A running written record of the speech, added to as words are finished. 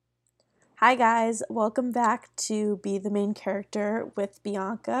Hi guys, welcome back to Be the Main Character with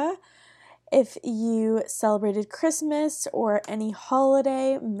Bianca. If you celebrated Christmas or any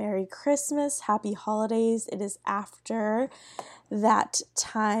holiday, Merry Christmas, Happy Holidays. It is after that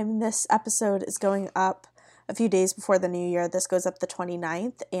time. This episode is going up a few days before the new year. This goes up the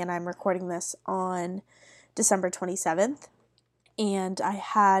 29th, and I'm recording this on December 27th. And I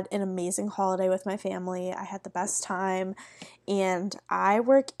had an amazing holiday with my family. I had the best time, and I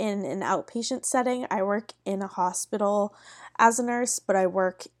work in an outpatient setting. I work in a hospital as a nurse, but I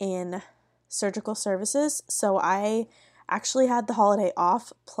work in surgical services. So I actually had the holiday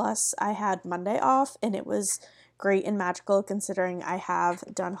off, plus I had Monday off, and it was great and magical considering I have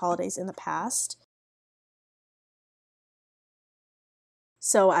done holidays in the past.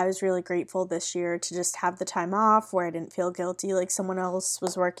 So I was really grateful this year to just have the time off where I didn't feel guilty like someone else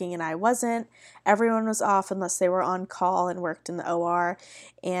was working and I wasn't. Everyone was off unless they were on call and worked in the OR.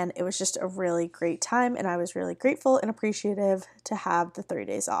 And it was just a really great time. And I was really grateful and appreciative to have the 3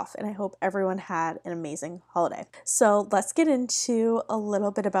 days off. And I hope everyone had an amazing holiday. So let's get into a little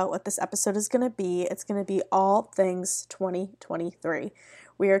bit about what this episode is going to be. It's going to be all things 2023.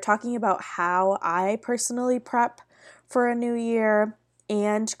 We are talking about how I personally prep for a new year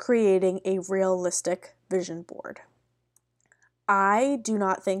and creating a realistic vision board. I do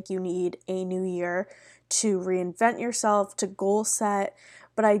not think you need a new year to reinvent yourself, to goal set,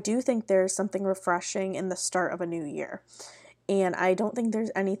 but I do think there's something refreshing in the start of a new year. And I don't think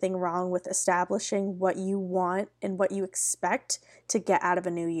there's anything wrong with establishing what you want and what you expect to get out of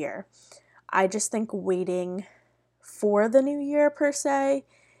a new year. I just think waiting for the new year per se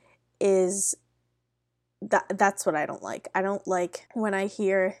is that's what I don't like. I don't like when I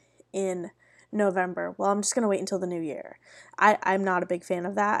hear in November, well, I'm just going to wait until the new year. I'm not a big fan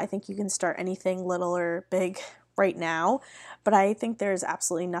of that. I think you can start anything little or big right now, but I think there's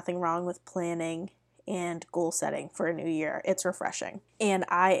absolutely nothing wrong with planning and goal setting for a new year. It's refreshing. And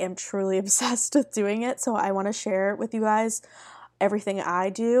I am truly obsessed with doing it, so I want to share with you guys everything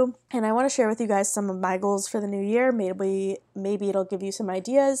I do, and I want to share with you guys some of my goals for the new year. Maybe it'll give you some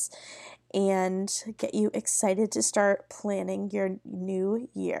ideas and get you excited to start planning your new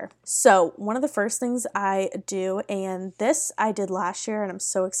year. So one of the first things I do, and this I did last year and I'm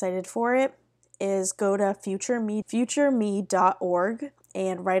so excited for it, is go to futureme.org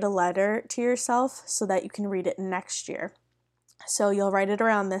and write a letter to yourself so that you can read it next year. So you'll write it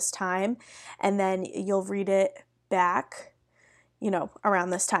around this time and then you'll read it back, around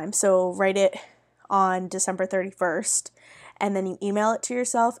this time. So write it on December 31st. And then you email it to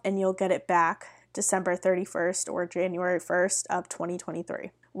yourself and you'll get it back December 31st or January 1st of 2023,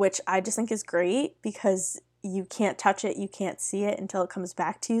 which I just think is great because you can't touch it, you can't see it until it comes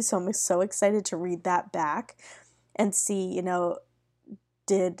back to you. So I'm so excited to read that back and see,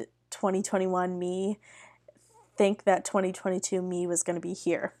 did 2021 me think that 2022 me was going to be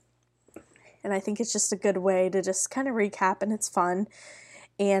here? And I think it's just a good way to just kind of recap, and it's fun.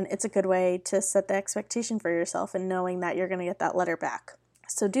 And it's a good way to set the expectation for yourself and knowing that you're going to get that letter back.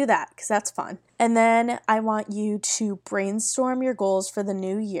 So do that because that's fun. And then I want you to brainstorm your goals for the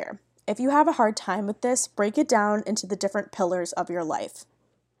new year. If you have a hard time with this, break it down into the different pillars of your life.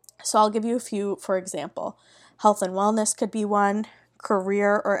 So I'll give you a few, for example. Health and wellness could be one.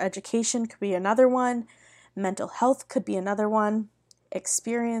 Career or education could be another one. Mental health could be another one.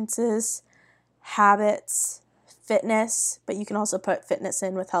 Experiences, habits, fitness, but you can also put fitness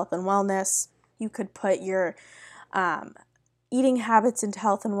in with health and wellness. You could put your eating habits into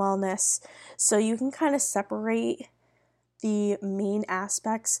health and wellness. So you can kind of separate the main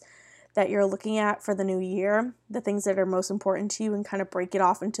aspects that you're looking at for the new year, the things that are most important to you, and kind of break it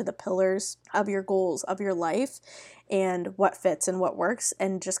off into the pillars of your goals of your life and what fits and what works,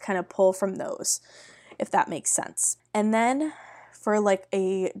 and just kind of pull from those, if that makes sense. And then for like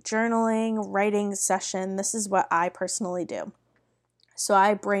a journaling, writing session, this is what I personally do. So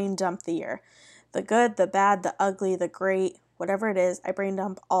I brain dump the year. The good, the bad, the ugly, the great, whatever it is, I brain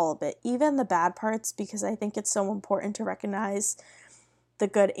dump all of it. Even the bad parts, because I think it's so important to recognize the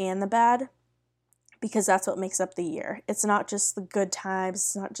good and the bad, because that's what makes up the year. It's not just the good times,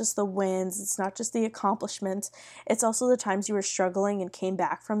 it's not just the wins, it's not just the accomplishments. It's also the times you were struggling and came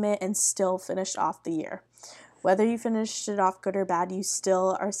back from it and still finished off the year. Whether you finished it off good or bad, you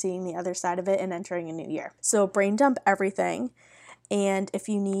still are seeing the other side of it and entering a new year. So brain dump everything. And if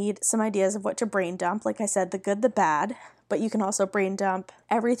you need some ideas of what to brain dump, like I said, the good, the bad, but you can also brain dump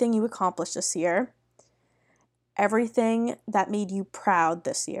everything you accomplished this year, everything that made you proud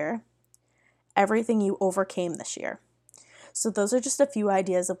this year, everything you overcame this year. So those are just a few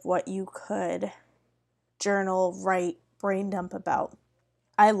ideas of what you could journal, write, brain dump about.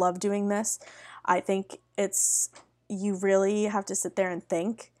 I love doing this. I think you really have to sit there and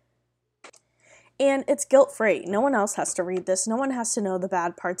think. And it's guilt-free. No one else has to read this. No one has to know the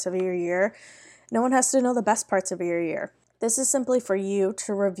bad parts of your year. No one has to know the best parts of your year. This is simply for you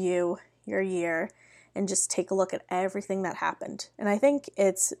to review your year and just take a look at everything that happened. And I think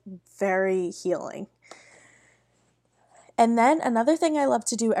it's very healing. And then another thing I love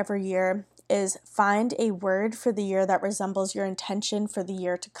to do every year is find a word for the year that resembles your intention for the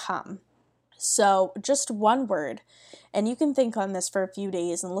year to come. So just one word, and you can think on this for a few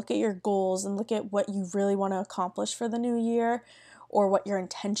days and look at your goals and look at what you really want to accomplish for the new year or what your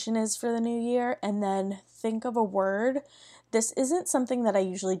intention is for the new year, and then think of a word. This isn't something that I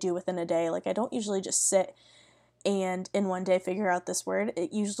usually do within a day. Like, I don't usually just sit and in one day figure out this word.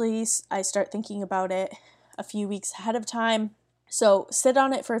 I start thinking about it a few weeks ahead of time. So sit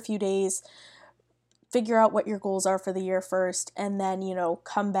on it for a few days, figure out what your goals are for the year first, and then,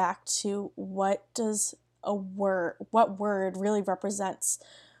 come back to what word really represents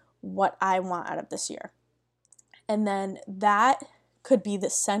what I want out of this year. And then that could be the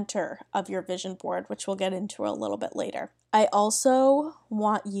center of your vision board, which we'll get into a little bit later. I also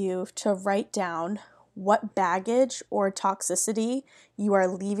want you to write down what baggage or toxicity you are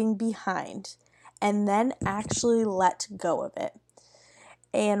leaving behind, and then actually let go of it.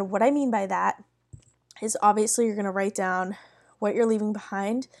 And what I mean by that is, obviously you're going to write down what you're leaving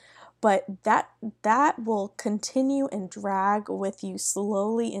behind, but that will continue and drag with you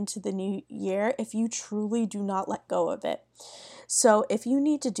slowly into the new year if you truly do not let go of it. So if you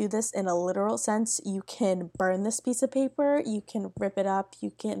need to do this in a literal sense, you can burn this piece of paper, you can rip it up,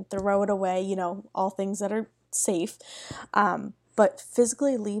 you can throw it away, all things that are safe. But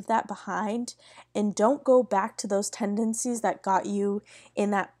physically leave that behind, and don't go back to those tendencies that got you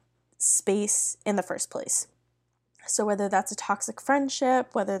in that space in the first place. So whether that's a toxic friendship,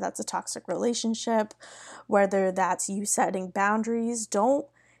 whether that's a toxic relationship, whether that's you setting boundaries, don't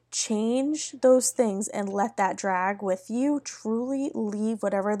change those things and let that drag with you. Truly leave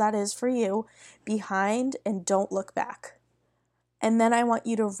whatever that is for you behind and don't look back. And then I want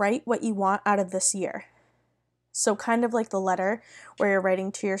you to write what you want out of this year. So kind of like the letter where you're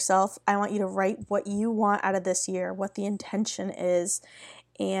writing to yourself, I want you to write what you want out of this year, what the intention is,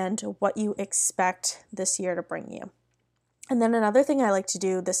 and what you expect this year to bring you. And then another thing I like to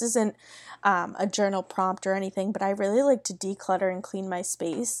do, this isn't a journal prompt or anything, but I really like to declutter and clean my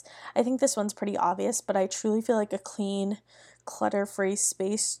space. I think this one's pretty obvious, but I truly feel like a clean, clutter-free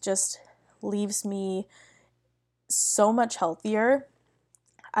space just leaves me so much healthier.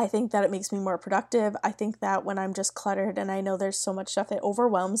 I think that it makes me more productive. I think that when I'm just cluttered and I know there's so much stuff, it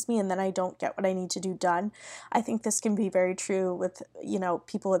overwhelms me and then I don't get what I need to do done. I think this can be very true with,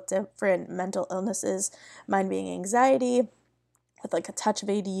 people with different mental illnesses, mine being anxiety, with like a touch of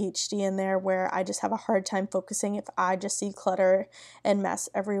ADHD in there, where I just have a hard time focusing if I just see clutter and mess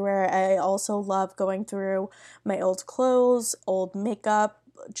everywhere. I also love going through my old clothes, old makeup,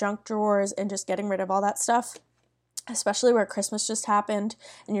 junk drawers, and just getting rid of all that stuff. Especially where Christmas just happened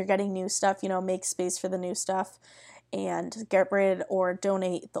and you're getting new stuff, make space for the new stuff and get rid or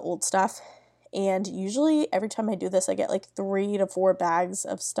donate the old stuff. And usually every time I do this, I get like 3 to 4 bags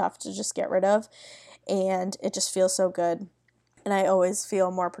of stuff to just get rid of. And it just feels so good. And I always feel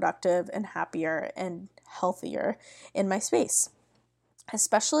more productive and happier and healthier in my space.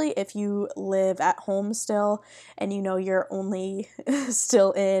 Especially if you live at home still and you're only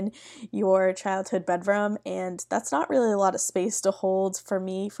still in your childhood bedroom, and that's not really a lot of space to hold. For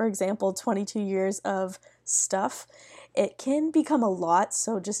me, for example, 22 years of stuff, it can become a lot.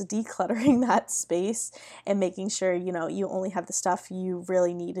 So just decluttering that space and making sure, you only have the stuff you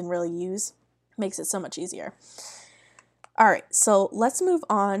really need and really use makes it so much easier. All right, so let's move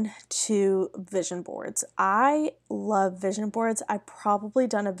on to vision boards. I love vision boards. I've probably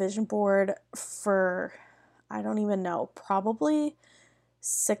done a vision board for, I don't even know, probably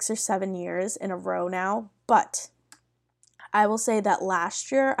 6 or 7 years in a row now. But I will say that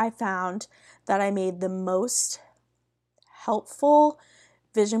last year I found that I made the most helpful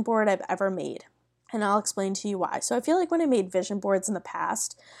vision board I've ever made. And I'll explain to you why. So I feel like when I made vision boards in the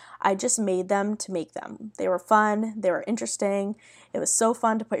past, I just made them to make them. They were fun, they were interesting. It was so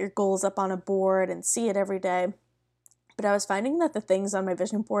fun to put your goals up on a board and see it every day. But I was finding that the things on my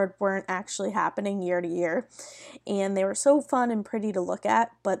vision board weren't actually happening year to year. And they were so fun and pretty to look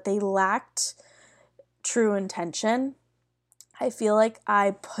at, but they lacked true intention. I feel like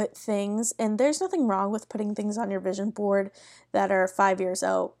I put things, and there's nothing wrong with putting things on your vision board that are 5 years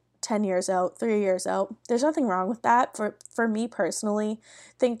out, 10 years out, 3 years out. There's nothing wrong with that. For me personally,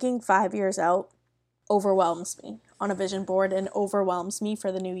 thinking 5 years out overwhelms me on a vision board and overwhelms me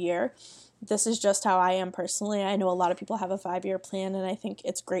for the new year. This is just how I am personally. I know a lot of people have a 5-year plan, and I think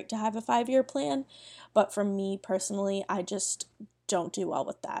it's great to have a 5-year plan, but for me personally, I just don't do well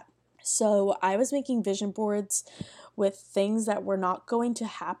with that. So I was making vision boards with things that were not going to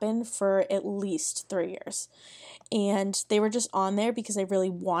happen for at least 3 years. And they were just on there because I really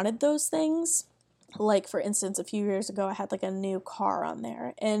wanted those things. Like, for instance, a few years ago, I had like a new car on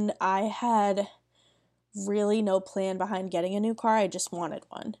there, and I had really no plan behind getting a new car. I just wanted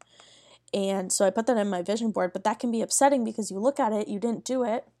one. And so I put that in my vision board, but that can be upsetting because you look at it, you didn't do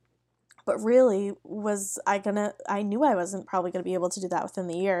it. But really, I knew I wasn't probably going to be able to do that within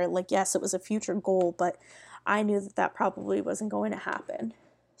the year. Like, yes, it was a future goal, but I knew that probably wasn't going to happen.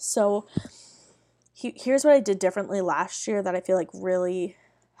 So here's what I did differently last year that I feel like really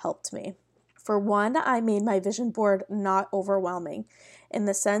helped me. For one, I made my vision board not overwhelming, in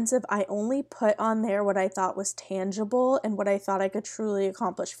the sense of I only put on there what I thought was tangible and what I thought I could truly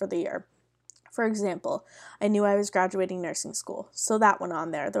accomplish for the year. For example, I knew I was graduating nursing school, so that went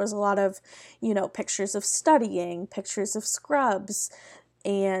on there. There was a lot of, pictures of studying, pictures of scrubs,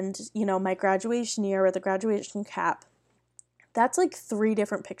 and, my graduation year with the graduation cap. That's like 3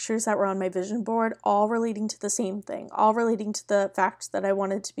 different pictures that were on my vision board, all relating to the same thing, all relating to the fact that I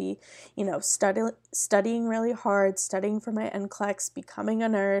wanted to be, studying really hard, studying for my NCLEX, becoming a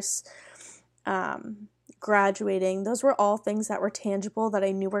nurse, graduating. Those were all things that were tangible that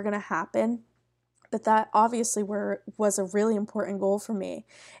I knew were going to happen. But that obviously was a really important goal for me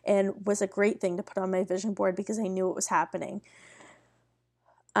and was a great thing to put on my vision board because I knew it was happening.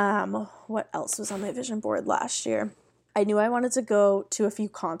 What else was on my vision board last year? I knew I wanted to go to a few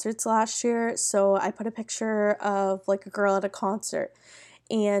concerts last year, so I put a picture of like a girl at a concert.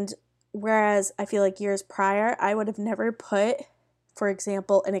 And whereas I feel like years prior, I would have never put, for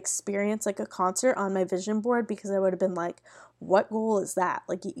example, an experience like a concert on my vision board because I would have been like, what goal is that?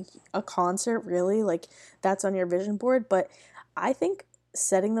 Like, a concert, really? Like, that's on your vision board? But I think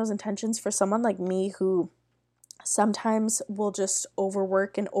setting those intentions for someone like me who sometimes will just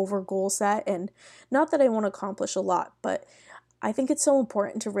overwork and over goal set, and not that I won't accomplish a lot, but I think it's so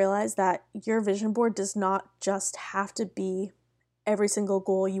important to realize that your vision board does not just have to be every single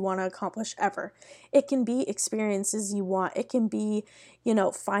goal you want to accomplish ever. It can be experiences you want. It can be,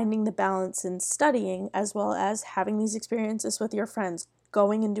 finding the balance in studying as well as having these experiences with your friends,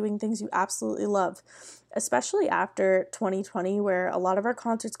 going and doing things you absolutely love, especially after 2020 where a lot of our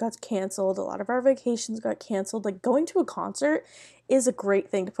concerts got canceled, a lot of our vacations got canceled. Like, going to a concert is a great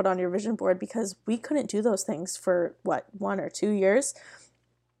thing to put on your vision board because we couldn't do those things for 1 or 2 years.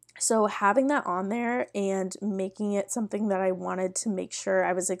 So having that on there and making it something that I wanted to make sure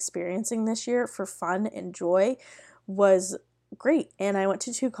I was experiencing this year for fun and joy was great. And I went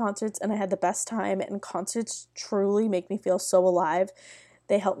to 2 concerts and I had the best time, and concerts truly make me feel so alive.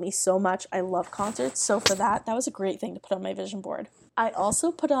 They help me so much. I love concerts. So for that was a great thing to put on my vision board. I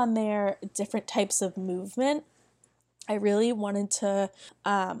also put on there different types of movement. I really wanted to,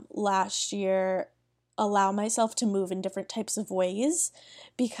 last year, allow myself to move in different types of ways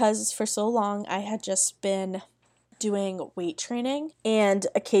because for so long I had just been doing weight training and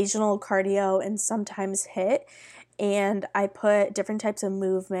occasional cardio and sometimes HIIT, and I put different types of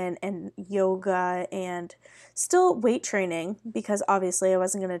movement and yoga and still weight training because obviously I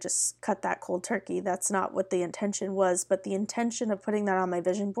wasn't going to just cut that cold turkey. That's not what the intention was, but the intention of putting that on my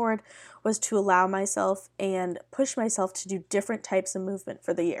vision board was to allow myself and push myself to do different types of movement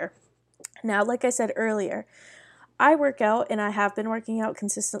for the year. Now, like I said earlier, I work out and I have been working out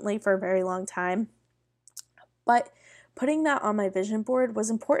consistently for a very long time, but putting that on my vision board was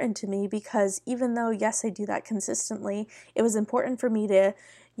important to me because even though, yes, I do that consistently, it was important for me to,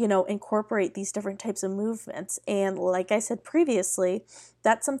 incorporate these different types of movements. And like I said previously,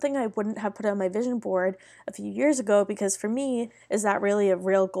 that's something I wouldn't have put on my vision board a few years ago because for me, is that really a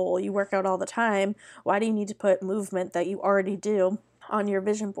real goal? You work out all the time. Why do you need to put movement that you already do on your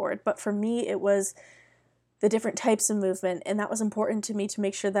vision board? But for me, it was the different types of movement, and that was important to me to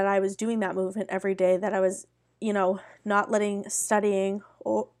make sure that I was doing that movement every day, that I was, not letting studying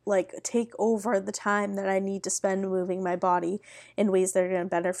take over the time that I need to spend moving my body in ways that are going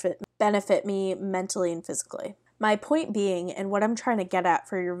to benefit me mentally and physically. My point being, and what I'm trying to get at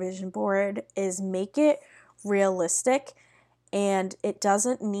for your vision board, is make it realistic, and it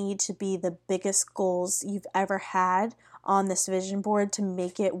doesn't need to be the biggest goals you've ever had on this vision board to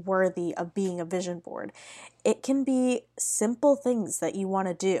make it worthy of being a vision board. It can be simple things that you want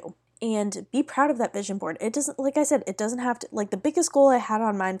to do, and be proud of that vision board. It doesn't, like I said, it doesn't have to, the biggest goal I had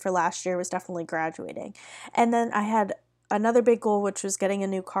on mine for last year was definitely graduating. And then I had another big goal, which was getting a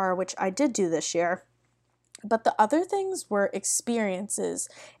new car, which I did do this year. But the other things were experiences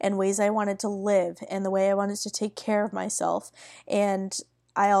and ways I wanted to live and the way I wanted to take care of myself. And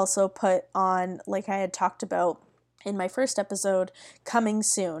I also put on, like I had talked about in my first episode, coming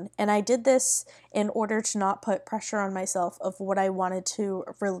soon. And I did this in order to not put pressure on myself of what I wanted to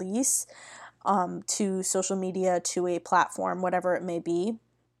release to social media, to a platform, whatever it may be.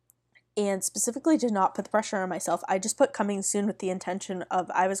 And specifically did not put the pressure on myself. I just put coming soon with the intention of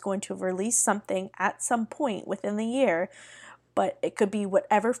I was going to release something at some point within the year, but it could be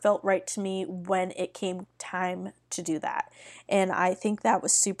whatever felt right to me when it came time to do that. And I think that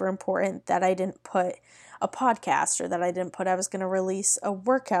was super important that I didn't put a podcast, or that I didn't put I was going to release a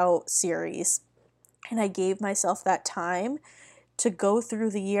workout series. And I gave myself that time to go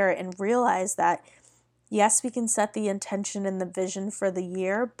through the year and realize that yes, we can set the intention and the vision for the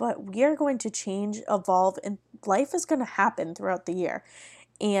year, but we are going to change, evolve, and life is going to happen throughout the year.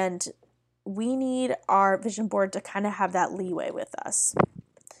 And we need our vision board to kind of have that leeway with us.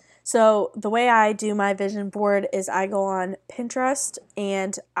 So the way I do my vision board is I go on Pinterest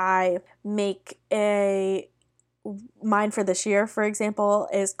and I make mine for this year, for example,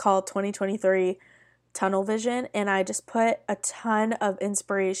 is called 2023 Tunnel Vision, and I just put a ton of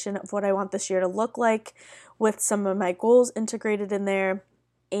inspiration of what I want this year to look like with some of my goals integrated in there,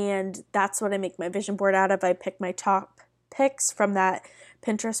 and that's what I make my vision board out of. I pick my top picks from that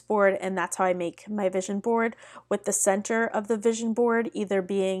Pinterest board, and that's how I make my vision board, with the center of the vision board either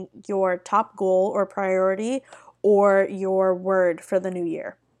being your top goal or priority or your word for the new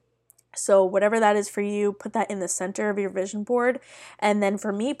year. So whatever that is for you, put that in the center of your vision board. And then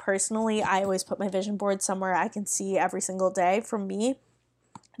for me personally, I always put my vision board somewhere I can see every single day. For me,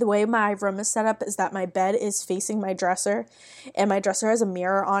 the way my room is set up is that my bed is facing my dresser, and my dresser has a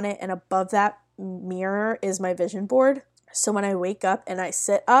mirror on it, and above that mirror is my vision board. So when I wake up and I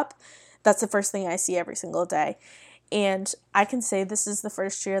sit up, that's the first thing I see every single day. And I can say this is the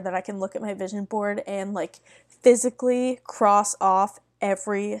first year that I can look at my vision board and like physically cross off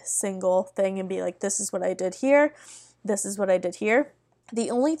every single thing and be like, this is what I did here. This is what I did here. The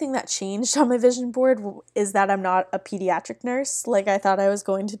only thing that changed on my vision board is that I'm not a pediatric nurse like I thought I was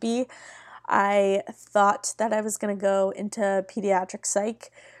going to be. I thought that I was going to go into pediatric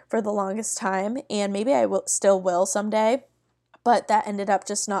psych for the longest time, and maybe I still will someday, but that ended up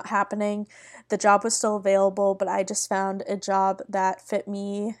just not happening. The job was still available, but I just found a job that fit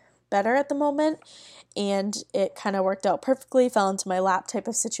me better at the moment, and it kind of worked out perfectly, fell into my lap type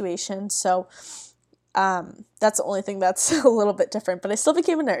of situation. So that's the only thing that's a little bit different, but I still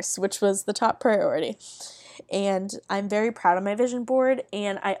became a nurse, which was the top priority. And I'm very proud of my vision board,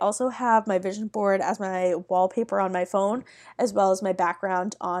 and I also have my vision board as my wallpaper on my phone, as well as my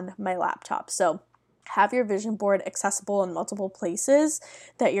background on my laptop. So have your vision board accessible in multiple places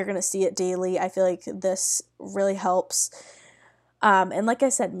that you're going to see it daily. I feel like this really helps. And like I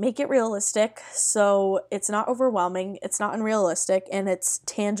said, make it realistic so it's not overwhelming, it's not unrealistic, and it's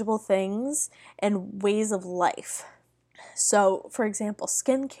tangible things and ways of life. So, for example,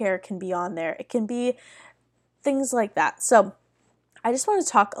 skincare can be on there. It can be things like that. So, I just want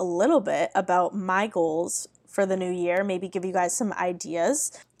to talk a little bit about my goals for the new year, maybe give you guys some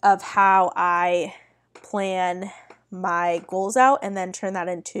ideas of how I plan my goals out and then turn that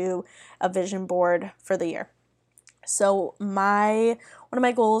into a vision board for the year. So one of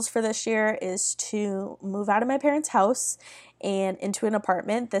my goals for this year is to move out of my parents' house and into an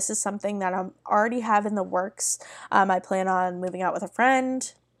apartment. This is something that I already have in the works. I plan on moving out with a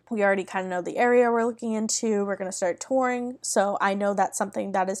friend. We already kind of know the area we're looking into. We're going to start touring. So I know that's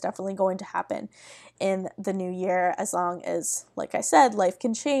something that is definitely going to happen in the new year, as long as, like I said, life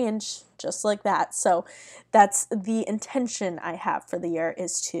can change just like that. So that's the intention I have for the year,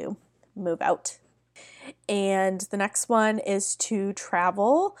 is to move out. And the next one is to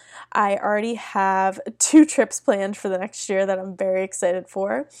travel. I already have 2 trips planned for the next year that I'm very excited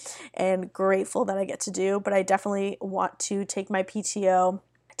for and grateful that I get to do, but I definitely want to take my PTO,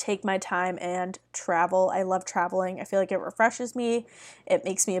 take my time, and travel. I love traveling. I feel like it refreshes me. It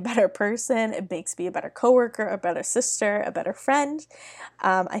makes me a better person. It makes me a better coworker, a better sister, a better friend.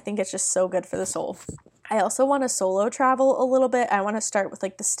 I think it's just so good for the soul. I also want to solo travel a little bit. I want to start with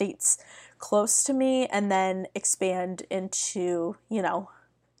like the states close to me and then expand into,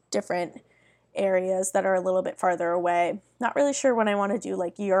 different areas that are a little bit farther away. Not really sure when I want to do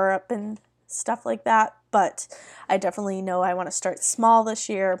like Europe and stuff like that, but I definitely know I want to start small this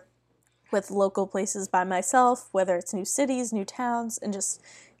year with local places by myself, whether it's new cities, new towns, and just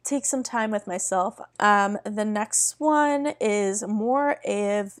take some time with myself. The next one is more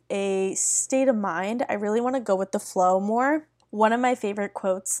of a state of mind. I really want to go with the flow more. One of my favorite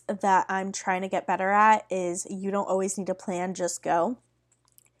quotes that I'm trying to get better at is, "You don't always need a plan, just go."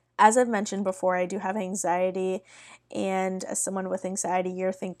 As I've mentioned before, I do have anxiety, and as someone with anxiety,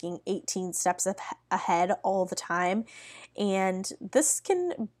 you're thinking 18 steps ahead all the time, and this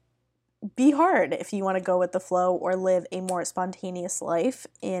can be hard if you want to go with the flow or live a more spontaneous life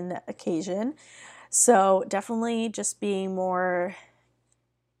in occasion. So definitely just being more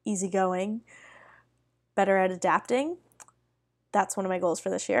easygoing, better at adapting. That's one of my goals for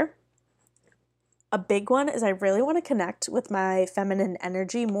this year. A big one is I really want to connect with my feminine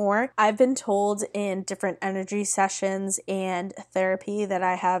energy more. I've been told in different energy sessions and therapy that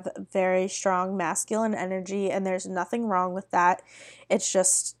I have very strong masculine energy, and there's nothing wrong with that. It's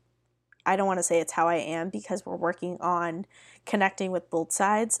just, I don't want to say it's how I am, because we're working on connecting with both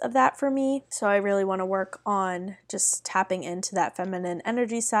sides of that for me. So I really want to work on just tapping into that feminine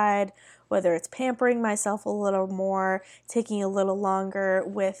energy side, whether it's pampering myself a little more, taking a little longer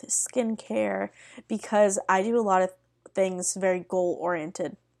with skincare, because I do a lot of things very goal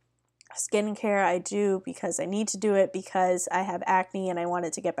oriented. Skincare I do because I need to do it because I have acne and I want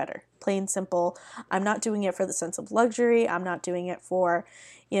it to get better. Plain simple. I'm not doing it for the sense of luxury. I'm not doing it for,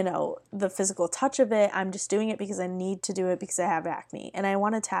 the physical touch of it. I'm just doing it because I need to do it because I have acne. And I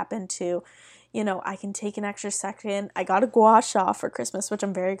want to tap into, I can take an extra second. I got a gua sha for Christmas, which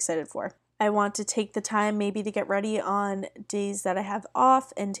I'm very excited for. I want to take the time maybe to get ready on days that I have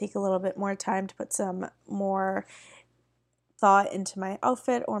off and take a little bit more time to put some more thought into my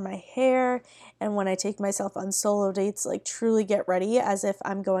outfit or my hair. And when I take myself on solo dates, like truly get ready as if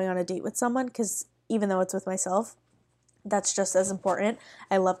I'm going on a date with someone, because even though it's with myself, that's just as important.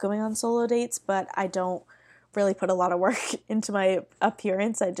 I love going on solo dates, but I don't really put a lot of work into my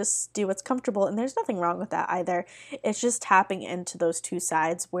appearance. I just do what's comfortable, and there's nothing wrong with that either. It's just tapping into those two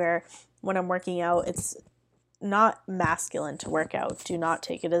sides where when I'm working out, it's not masculine to work out. Do not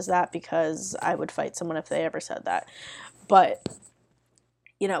take it as that, because I would fight someone if they ever said that. But,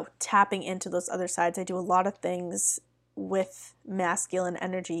 tapping into those other sides, I do a lot of things with masculine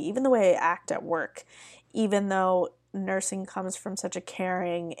energy, even the way I act at work, even though nursing comes from such a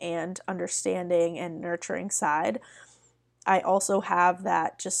caring and understanding and nurturing side. I also have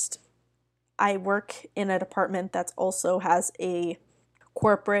that I work in a department that also has a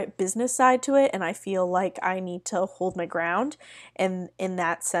corporate business side to it, and I feel like I need to hold my ground. And in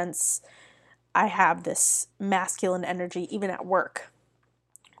that sense, I have this masculine energy even at work,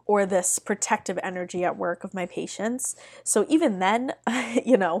 or this protective energy at work of my patients. So even then,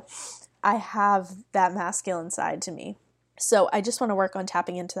 I have that masculine side to me. So I just want to work on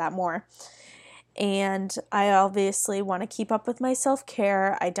tapping into that more. And I obviously want to keep up with my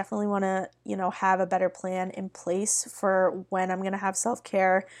self-care. I definitely want to, have a better plan in place for when I'm going to have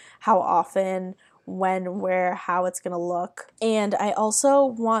self-care, how often, when, where, how it's going to look. And I also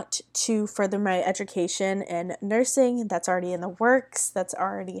want to further my education in nursing. That's already in the works. That's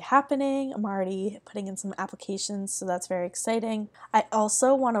already happening. I'm already putting in some applications, so that's very exciting. I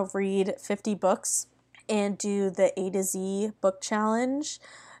also want to read 50 books and do the A to Z book challenge.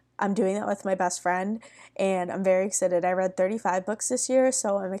 I'm doing that with my best friend, and I'm very excited. I read 35 books this year,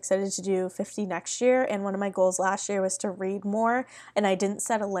 so I'm excited to do 50 next year. And one of my goals last year was to read more, and I didn't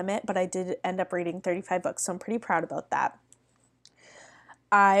set a limit, but I did end up reading 35 books, so I'm pretty proud about that.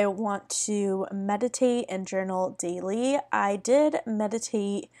 I want to meditate and journal daily. I did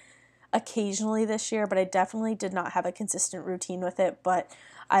meditate occasionally this year, but I definitely did not have a consistent routine with it. But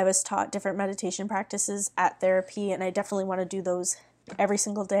I was taught different meditation practices at therapy, and I definitely want to do those every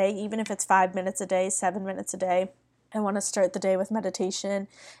single day, even if it's 5 minutes a day, 7 minutes a day. I want to start the day with meditation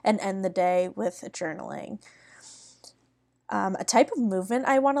and end the day with journaling. A type of movement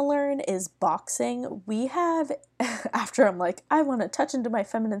I want to learn is boxing. We have, after I'm like, I want to touch into my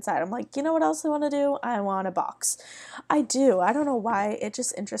feminine side, I'm like, you know what else I want to do? I want to box. I do. I don't know why. It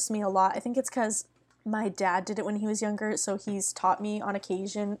just interests me a lot. I think it's because my dad did it when he was younger, so he's taught me on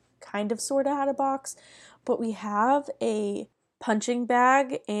occasion kind of sort of how to box. But we have a punching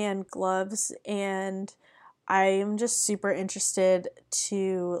bag and gloves, and I am just super interested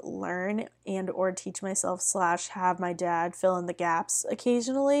to learn and or teach myself / have my dad fill in the gaps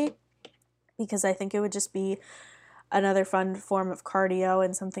occasionally, because I think it would just be another fun form of cardio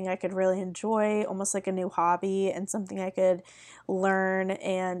and something I could really enjoy, almost like a new hobby, and something I could learn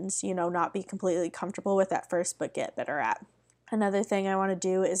and, not be completely comfortable with at first, but get better at. Another thing I want to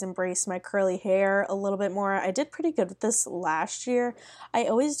do is embrace my curly hair a little bit more. I did pretty good with this last year. I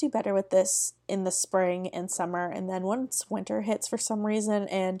always do better with this in the spring and summer, and then once winter hits for some reason,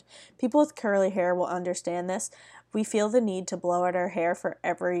 and people with curly hair will understand this, we feel the need to blow out our hair for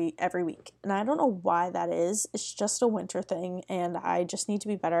every week. And I don't know why that is. It's just a winter thing, and I just need to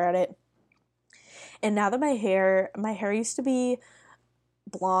be better at it. And now that my hair used to be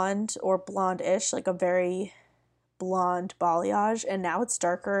blonde or blonde-ish, like a very blonde balayage, and now it's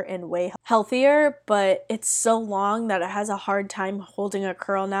darker and way healthier, but it's so long that it has a hard time holding a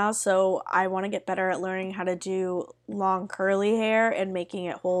curl now. So I want to get better at learning how to do long curly hair and making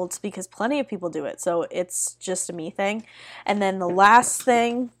it hold, because plenty of people do it, so it's just a me thing. And then the last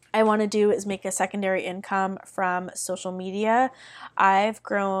thing I want to do is make a secondary income from social media. I've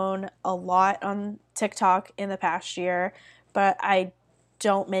grown a lot on TikTok in the past year, but I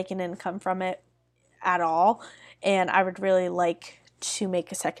don't make an income from it at all. And I would really like to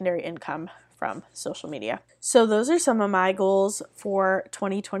make a secondary income from social media. So those are some of my goals for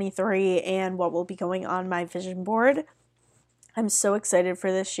 2023 and what will be going on my vision board. I'm so excited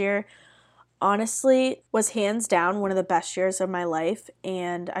for this year. Honestly, was hands down one of the best years of my life,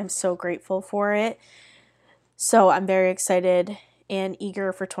 and I'm so grateful for it. So I'm very excited and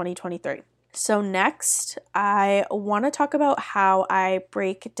eager for 2023. So next, I want to talk about how I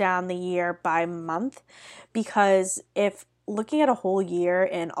break down the year by month, because if looking at a whole year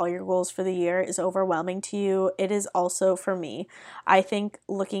and all your goals for the year is overwhelming to you, it is also for me. I think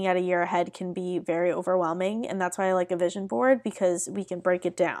looking at a year ahead can be very overwhelming, and that's why I like a vision board, because we can break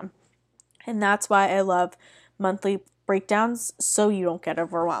it down. And that's why I love monthly breakdowns, so you don't get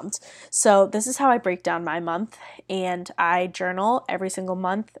overwhelmed. So this is how I break down my month, and I journal every single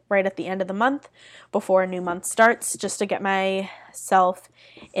month right at the end of the month before a new month starts, just to get myself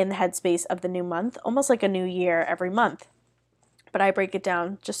in the headspace of the new month, almost like a new year every month. But I break it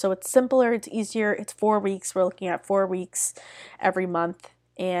down just so it's simpler, it's easier. It's 4 weeks. We're looking at 4 weeks every month,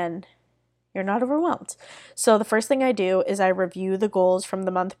 and you're not overwhelmed. So the first thing I do is I review the goals from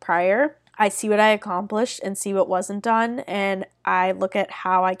the month prior. I see what I accomplished and see what wasn't done, and I look at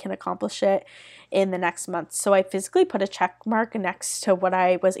how I can accomplish it in the next month. So I physically put a check mark next to what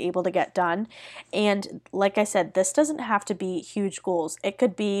I was able to get done. And like I said, this doesn't have to be huge goals. It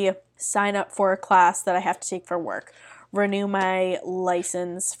could be sign up for a class that I have to take for work, renew my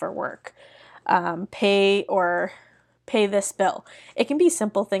license for work, pay this bill. It can be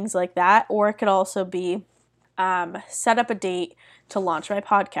simple things like that, or it could also be set up a date to launch my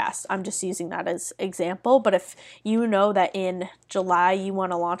podcast. I'm just using that as example, but if you know that in July you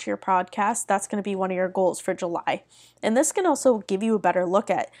want to launch your podcast, that's going to be one of your goals for July. And this can also give you a better look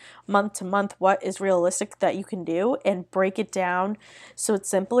at month to month what is realistic that you can do, and break it down so it's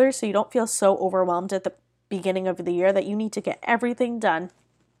simpler, so you don't feel so overwhelmed at the beginning of the year that you need to get everything done.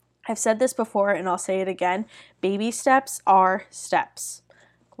 I've said this before and I'll say it again. Baby steps are steps.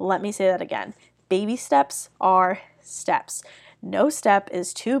 Let me say that again. Baby steps are steps. No step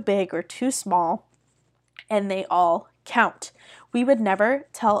is too big or too small, and they all count. We would never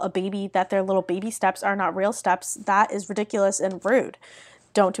tell a baby that their little baby steps are not real steps. That is ridiculous and rude.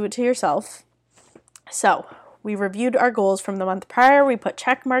 Don't do it to yourself. So we reviewed our goals from the month prior. We put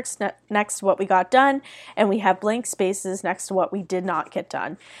check marks next to what we got done, and we have blank spaces next to what we did not get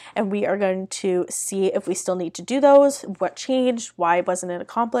done. And we are going to see if we still need to do those, what changed, why wasn't it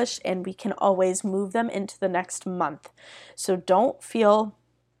accomplished, and we can always move them into the next month. So don't feel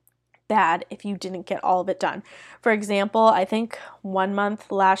bad if you didn't get all of it done. For example, I think 1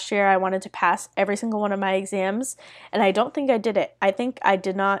 month last year I wanted to pass every single one of my exams, and I don't think I did it. I think I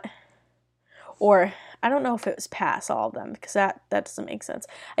did not, or I don't know if it was pass all of them, because that doesn't make sense.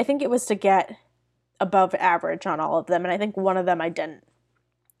 I think it was to get above average on all of them, and I think one of them I didn't.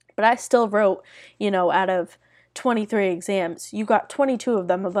 But I still wrote, out of 23 exams, you got 22 of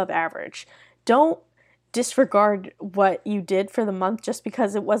them above average. Don't disregard what you did for the month just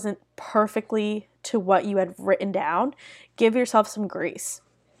because it wasn't perfectly to what you had written down. Give yourself some grace.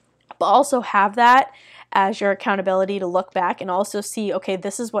 But also have that as your accountability to look back and also see, okay,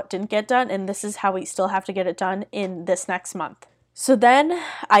 this is what didn't get done, and this is how we still have to get it done in this next month. So then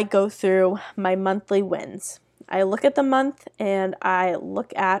I go through my monthly wins. I look at the month and I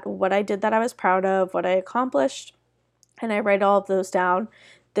look at what I did that I was proud of, what I accomplished, and I write all of those down.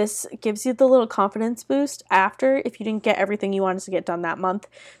 This gives you the little confidence boost after, if you didn't get everything you wanted to get done that month,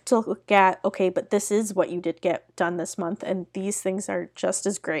 to look at, okay, but this is what you did get done this month, and these things are just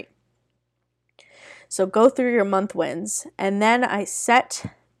as great. So go through your month wins, and then I set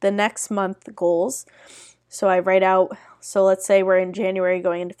the next month goals. So I write out, so let's say we're in January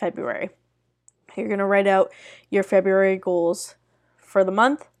going into February. You're going to write out your February goals for the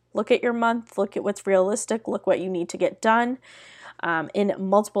month. Look at your month, look at what's realistic, look what you need to get done in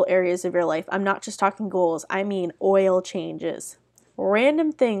multiple areas of your life. I'm not just talking goals, I mean oil changes,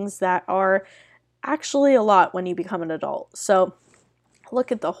 random things that are actually a lot when you become an adult. So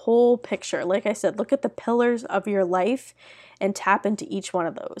look at the whole picture. Like I said, look at the pillars of your life and tap into each one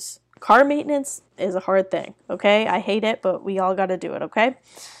of those. Car maintenance is a hard thing, okay? I hate it, but we all got to do it, okay?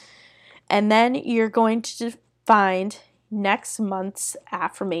 And then you're going to find next month's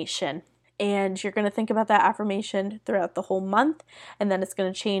affirmation. And you're going to think about that affirmation throughout the whole month, and then it's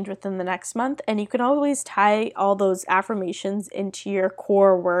going to change within the next month. And you can always tie all those affirmations into your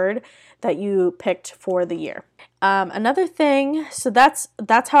core word that you picked for the year. Another thing, so that's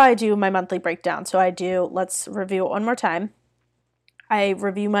how I do my monthly breakdown. So let's review it one more time. I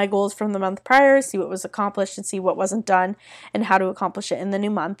review my goals from the month prior, see what was accomplished and see what wasn't done and how to accomplish it in the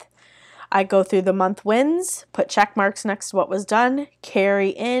new month. I go through the month wins, put check marks next to what was done, carry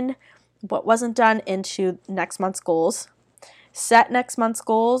in what wasn't done into next month's goals, set next month's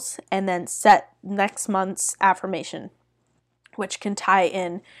goals, and then set next month's affirmation, which can tie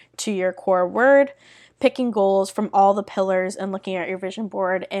in to your core word, picking goals from all the pillars and looking at your vision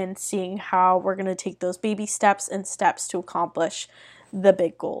board and seeing how we're going to take those baby steps and steps to accomplish the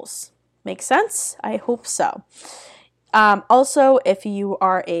big goals. Make sense? I hope so. Also, if you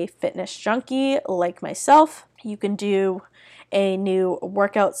are a fitness junkie like myself, you can do a new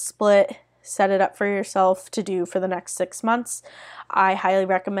workout split, set it up for yourself to do for the next 6 months. I highly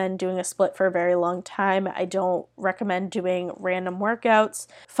recommend doing a split for a very long time. I don't recommend doing random workouts.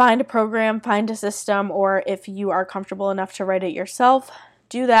 Find a program, find a system, or if you are comfortable enough to write it yourself,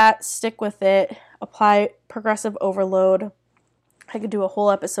 do that, stick with it, apply progressive overload. I could do a whole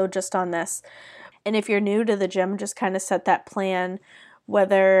episode just on this. And if you're new to the gym, just kind of set that plan,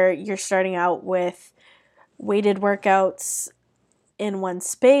 whether you're starting out with weighted workouts in one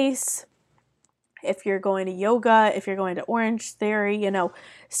space, if you're going to yoga, if you're going to Orange Theory,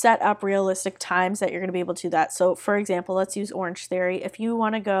 set up realistic times that you're going to be able to do that. So for example, let's use Orange Theory. If you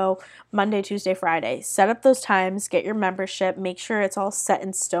want to go Monday, Tuesday, Friday, set up those times, get your membership, make sure it's all set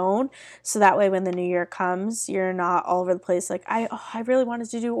in stone. So that way when the new year comes, you're not all over the place like, I really wanted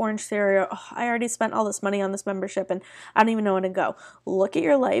to do Orange Theory. Or, I already spent all this money on this membership and I don't even know when to go. Look at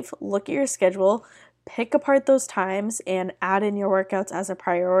your life, look at your schedule, pick apart those times and add in your workouts as a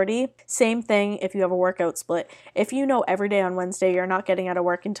priority. Same thing if you have a workout split. If you know every day on Wednesday you're not getting out of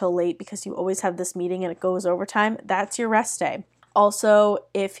work until late because you always have this meeting and it goes overtime, that's your rest day. Also,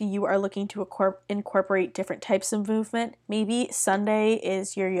 if you are looking to incorporate different types of movement, maybe Sunday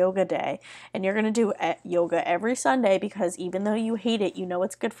is your yoga day and you're going to do yoga every Sunday because even though you hate it, you know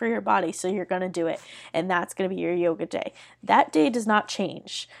it's good for your body, so you're going to do it, and that's going to be your yoga day. That day does not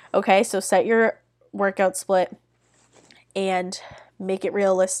change, okay? So set your workout split and make it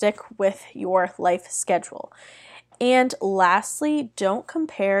realistic with your life schedule. And lastly, don't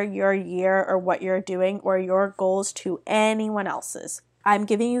compare your year or what you're doing or your goals to anyone else's. I'm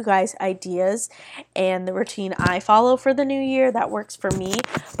giving you guys ideas and the routine I follow for the new year that works for me,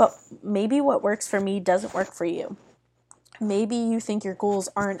 but maybe what works for me doesn't work for you. Maybe you think your goals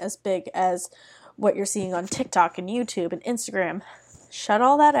aren't as big as what you're seeing on TikTok and YouTube and Instagram. Shut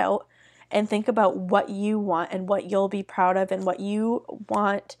all that out and think about what you want and what you'll be proud of and what you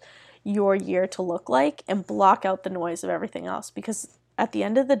want your year to look like, and block out the noise of everything else, because at the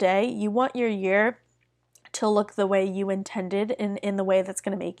end of the day, you want your year to look the way you intended and in the way that's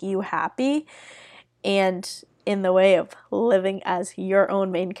going to make you happy and in the way of living as your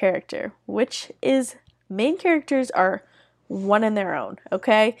own main character, which is main characters are one in their own,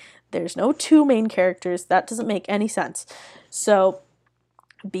 okay? There's no two main characters. That doesn't make any sense. So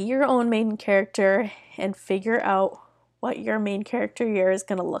be your own main character and figure out what your main character year is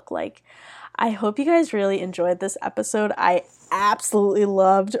going to look like. I hope you guys really enjoyed this episode. I absolutely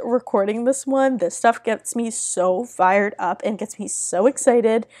loved recording this one. This stuff gets me so fired up and gets me so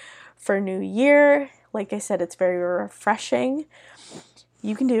excited for New Year. Like I said, it's very refreshing.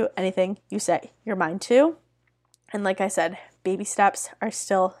 You can do anything you set your mind to. And like I said, baby steps are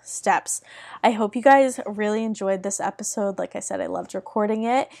still steps. I hope you guys really enjoyed this episode. Like I said, I loved recording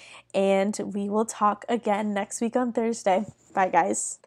it. And we will talk again next week on Thursday. Bye, guys.